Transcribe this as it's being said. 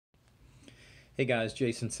Hey guys,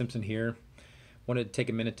 Jason Simpson here. Wanted to take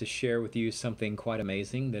a minute to share with you something quite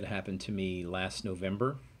amazing that happened to me last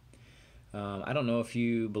November. I don't know if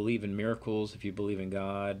you believe in miracles, if you believe in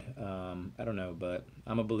God. I don't know, but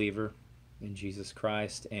I'm a believer in Jesus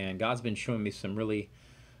Christ, and God's been showing me some really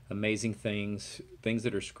amazing things, things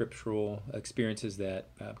that are scriptural, experiences that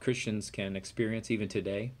Christians can experience even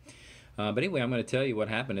today. But anyway, I'm going to tell you what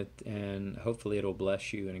happened, and hopefully it'll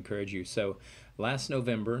bless you and encourage you. So last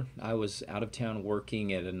November, I was out of town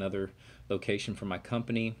working at another location for my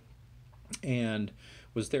company and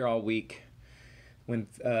was there all week. When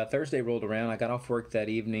Thursday rolled around, I got off work that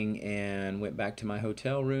evening and went back to my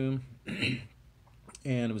hotel room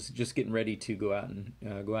and was just getting ready to go out and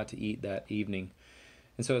go out to eat that evening.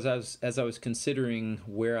 And so as I was considering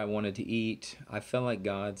where I wanted to eat, I felt like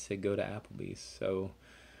God said go to Applebee's. So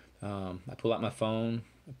I pull out my phone,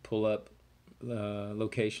 pull up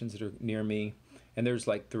locations that are near me, and there's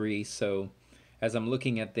like 3. So as I'm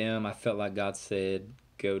looking at them, I felt like God said,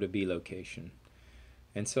 go to B location.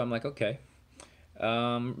 And so I'm like, okay.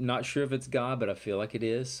 Not sure if it's God, but I feel like it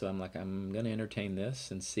is. So I'm like, I'm going to entertain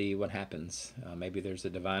this and see what happens. Maybe there's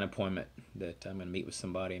a divine appointment that I'm going to meet with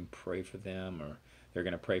somebody and pray for them, or they're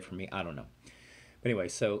going to pray for me. I don't know. But anyway,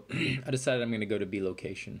 so I decided I'm going to go to B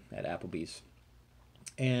location at Applebee's.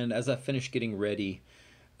 And as I finish getting ready,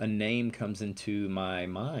 a name comes into my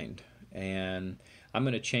mind. And I'm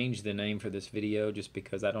going to change the name for this video just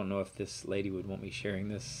because I don't know if this lady would want me sharing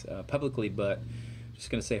this publicly, but I'm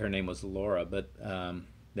just going to say her name was Laura. But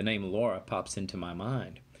the name Laura pops into my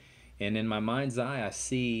mind. And in my mind's eye, I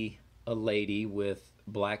see a lady with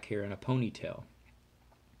black hair and a ponytail.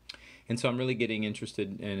 And so I'm really getting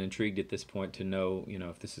interested and intrigued at this point to know,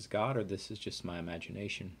 if this is God or this is just my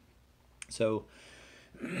imagination. So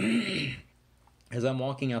as I'm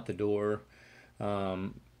walking out the door,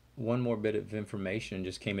 one more bit of information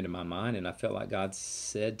just came into my mind, and I felt like God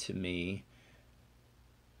said to me,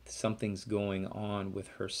 something's going on with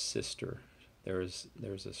her sister. There's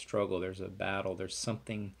a struggle, there's a battle, there's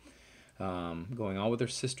something going on with her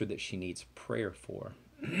sister that she needs prayer for.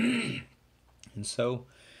 And so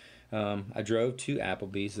I drove to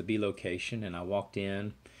Applebee's, the B location, and I walked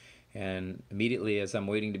in. And immediately as I'm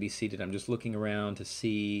waiting to be seated, I'm just looking around to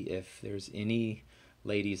see if there's any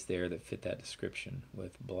ladies there that fit that description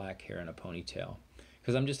with black hair and a ponytail.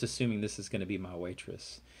 Because I'm just assuming this is going to be my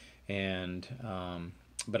waitress. And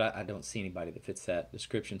but I don't see anybody that fits that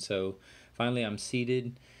description. So finally I'm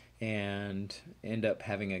seated and end up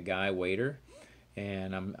having a guy waiter.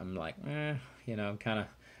 And I'm like, I'm kind of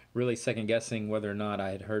really second guessing whether or not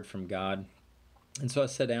I had heard from God. And so I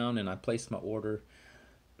sat down and I placed my order.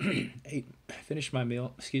 Finished my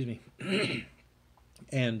meal, excuse me.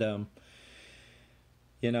 And I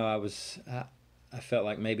felt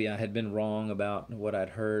like maybe I had been wrong about what I'd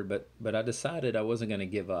heard, but I decided I wasn't going to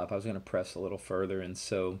give up. I was going to press a little further. And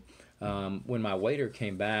so when my waiter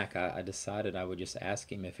came back, I decided I would just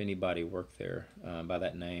ask him if anybody worked there by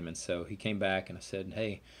that name. And so he came back and I said,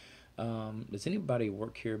 hey, does anybody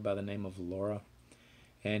work here by the name of Laura?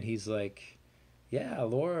 And he's like, yeah,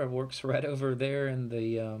 Laura works right over there in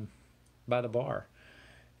the by the bar.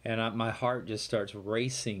 And my heart just starts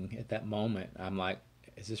racing at that moment. I'm like,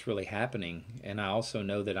 is this really happening? And I also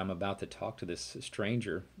know that I'm about to talk to this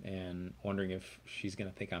stranger and wondering if she's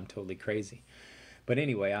going to think I'm totally crazy. But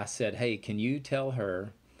anyway, I said, hey, can you tell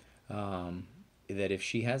her that if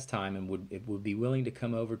she has time and would be willing to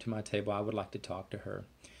come over to my table, I would like to talk to her.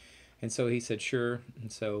 And so he said, sure.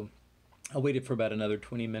 And so I waited for about another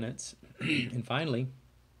 20 minutes. And finally,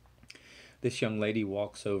 this young lady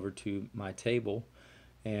walks over to my table,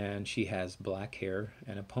 and she has black hair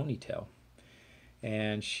and a ponytail.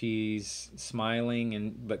 And she's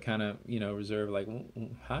smiling but kind of, reserved, like,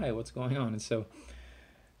 hi, what's going on? And so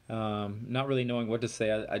not really knowing what to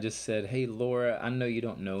say, I just said, hey, Laura, I know you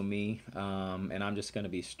don't know me, and I'm just going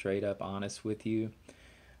to be straight up honest with you.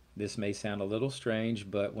 This may sound a little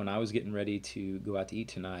strange, but when I was getting ready to go out to eat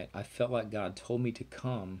tonight, I felt like God told me to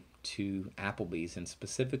come to Applebee's, and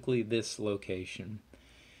specifically this location.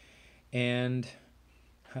 And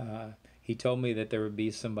he told me that there would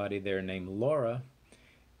be somebody there named Laura,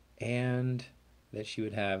 and that she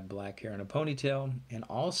would have black hair and a ponytail. And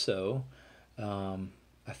also,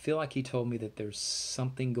 I feel like he told me that there's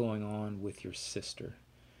something going on with your sister.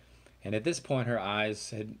 And at this point, her eyes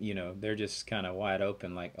had, they're just kind of wide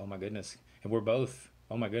open, like, oh my goodness. And we're both,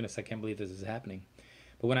 oh my goodness, I can't believe this is happening.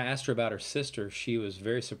 But when I asked her about her sister, she was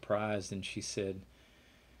very surprised, and she said,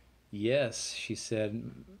 yes, she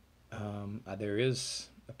said, there is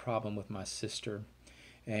a problem with my sister.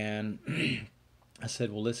 And I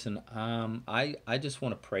said, well, listen, I just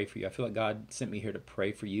want to pray for you. I feel like God sent me here to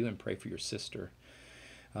pray for you and pray for your sister.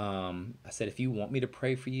 I said, if you want me to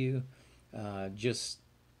pray for you, just,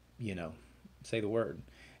 you know, say the word.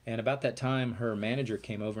 And about that time, her manager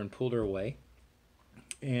came over and pulled her away.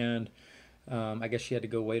 And I guess she had to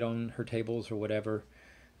go wait on her tables or whatever.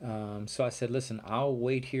 So I said, listen, I'll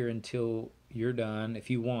wait here until you're done if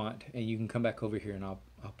you want, and you can come back over here and I'll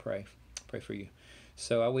pray for you.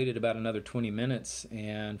 So I waited about another 20 minutes,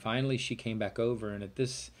 and finally she came back over. And at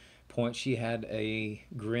this point, she had a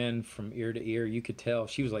grin from ear to ear. You could tell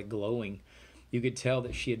she was like glowing. You could tell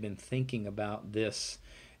that she had been thinking about this,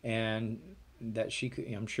 and that she could,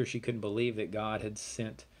 I'm sure she couldn't believe that God had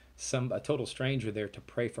sent a total stranger there to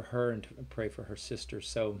pray for her and to pray for her sister.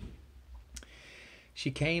 So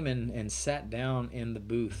she came and sat down in the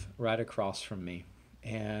booth right across from me.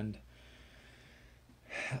 And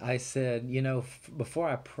I said, you know, before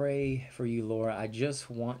I pray for you, Laura, I just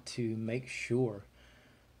want to make sure,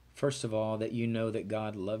 first of all, that you know that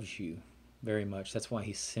God loves you very much. That's why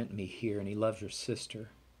he sent me here, and he loves your sister.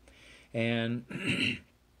 And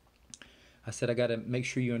I said, I got to make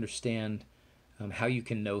sure you understand how you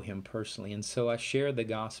can know him personally. And so I shared the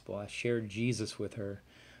gospel. I shared Jesus with her,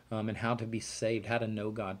 and how to be saved, how to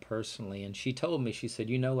know God personally. And she told me, she said,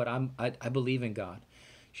 you know what, I believe in God.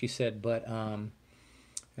 She said, but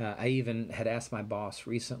I even had asked my boss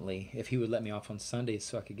recently if he would let me off on Sundays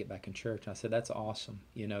so I could get back in church. And I said, that's awesome.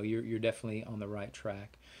 You know, you're definitely on the right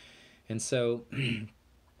track. And so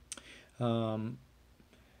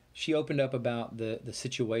she opened up about the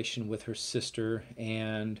situation with her sister,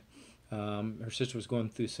 and her sister was going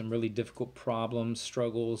through some really difficult problems,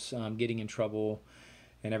 struggles, getting in trouble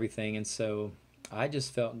and everything. And so I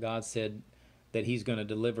just felt God said that he's going to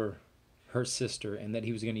deliver her sister, and that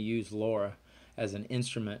he was going to use Laura as an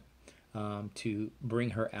instrument to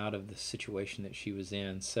bring her out of the situation that she was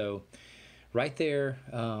in. So right there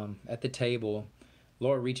at the table,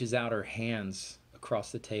 Laura reaches out her hands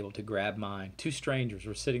across the table to grab mine. Two strangers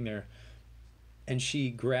were sitting there, and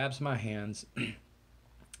she grabs my hands,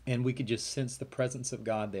 and we could just sense the presence of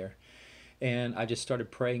God there. And I just started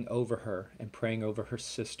praying over her and praying over her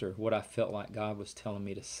sister, what I felt like God was telling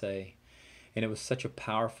me to say. And it was such a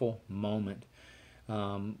powerful moment.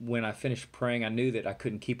 When I finished praying, I knew that I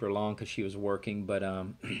couldn't keep her long because she was working, but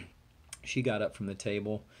she got up from the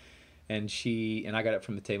table, and I got up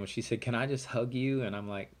from the table, and she said, can I just hug you? And I'm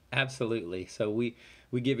like, absolutely. So we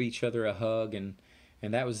give each other a hug, and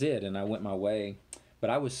that was it. And I went my way. But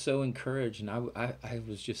I was so encouraged, and I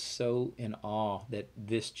was just so in awe that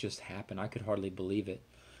this just happened. I could hardly believe it,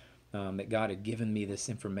 that God had given me this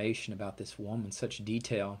information about this woman, such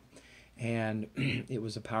detail. And it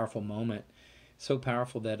was a powerful moment, so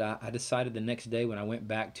powerful that I decided the next day when I went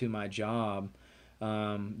back to my job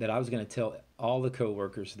that I was going to tell all the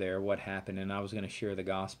coworkers there what happened, and I was going to share the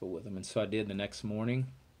gospel with them. And so I did the next morning.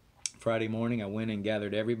 Friday morning, I went and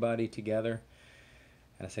gathered everybody together.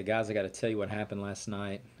 And I said, guys, I got to tell you what happened last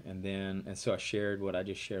night. And so I shared what I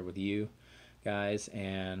just shared with you guys.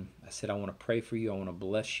 And I said, I want to pray for you. I want to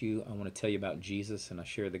bless you. I want to tell you about Jesus. And I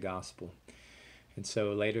shared the gospel. And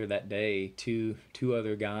so later that day, two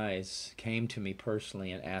other guys came to me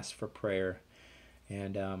personally and asked for prayer.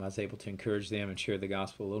 And I was able to encourage them and share the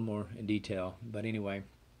gospel a little more in detail. But anyway,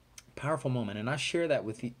 powerful moment. And I share that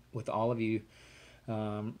with all of you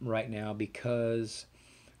right now because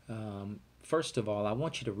first of all, I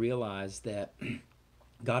want you to realize that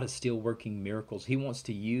God is still working miracles. He wants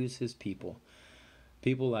to use his people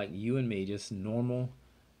like you and me, just normal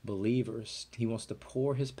believers. He wants to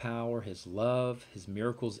pour his power, his love, his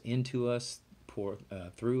miracles into us, pour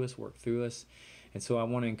through us, work through us. And so I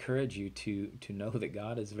want to encourage you to know that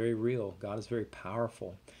God is very real. God is very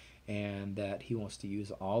powerful, and that he wants to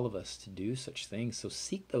use all of us to do such things. So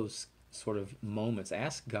seek those sort of moments.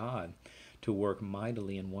 Ask God to work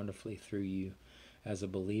mightily and wonderfully through you as a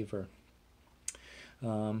believer.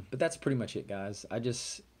 But that's pretty much it, guys. I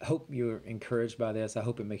just hope you're encouraged by this. I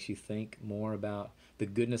hope it makes you think more about the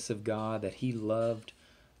goodness of God, that he loved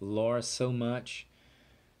Laura so much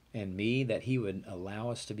and me, that he would allow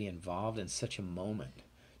us to be involved in such a moment.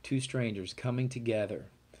 Two strangers coming together,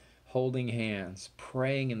 holding hands,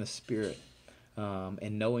 praying in the Spirit,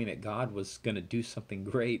 and knowing that God was going to do something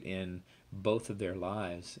great in both of their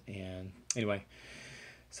lives. And anyway,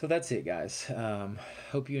 so that's it, guys.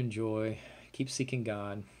 Hope you enjoy. Keep seeking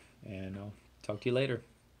God, and I'll talk to you later.